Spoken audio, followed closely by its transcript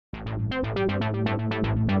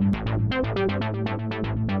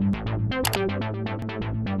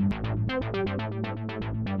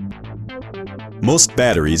Most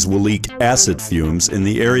batteries will leak acid fumes in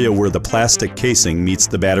the area where the plastic casing meets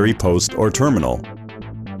the battery post or terminal.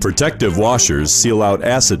 Protective washers seal out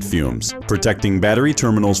acid fumes, protecting battery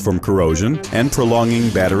terminals from corrosion and prolonging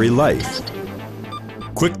battery life.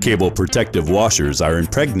 Quick cable protective washers are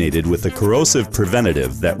impregnated with a corrosive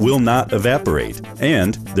preventative that will not evaporate,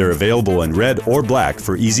 and they're available in red or black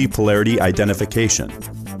for easy polarity identification.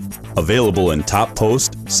 Available in top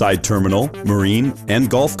post, side terminal, marine, and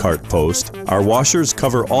golf cart post, our washers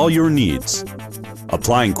cover all your needs.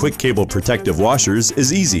 Applying quick cable protective washers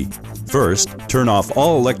is easy. First, turn off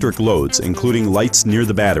all electric loads, including lights near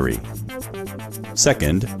the battery.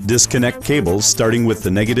 Second, disconnect cables starting with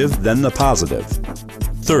the negative, then the positive.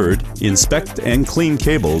 Third, inspect and clean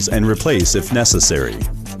cables and replace if necessary.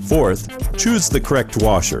 Fourth, choose the correct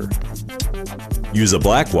washer. Use a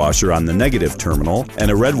black washer on the negative terminal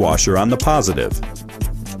and a red washer on the positive.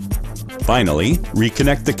 Finally,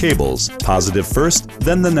 reconnect the cables, positive first,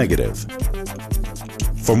 then the negative.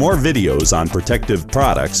 For more videos on protective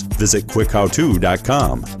products, visit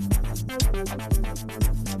quickhowto.com.